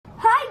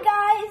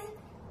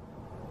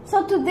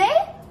So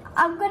today,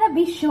 I'm gonna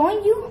be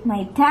showing you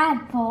my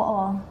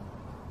tadpole.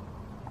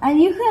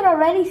 And you can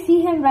already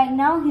see him right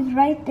now. He's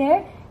right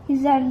there.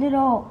 He's that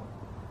little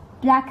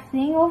black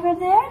thing over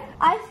there.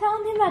 I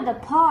found him at the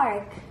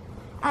park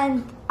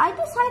and I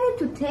decided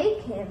to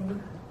take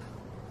him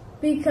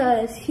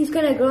because he's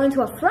gonna grow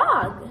into a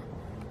frog.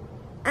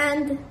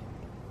 And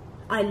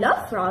I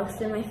love frogs,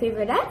 they're my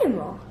favorite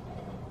animal.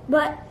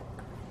 But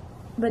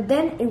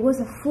then it was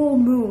a full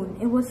moon.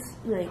 It was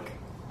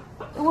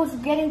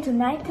getting to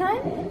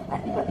nighttime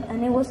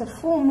and it was a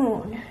full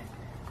moon.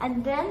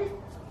 And then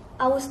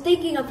I was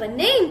thinking of a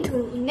name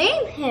to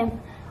name him,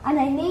 and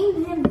I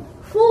named him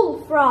Full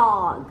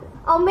Frog.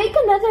 I'll make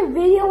another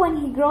video when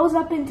he grows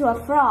up into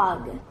a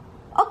frog.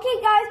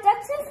 Okay guys,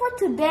 that's it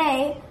for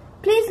today.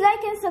 Please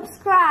like and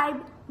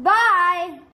subscribe. Bye!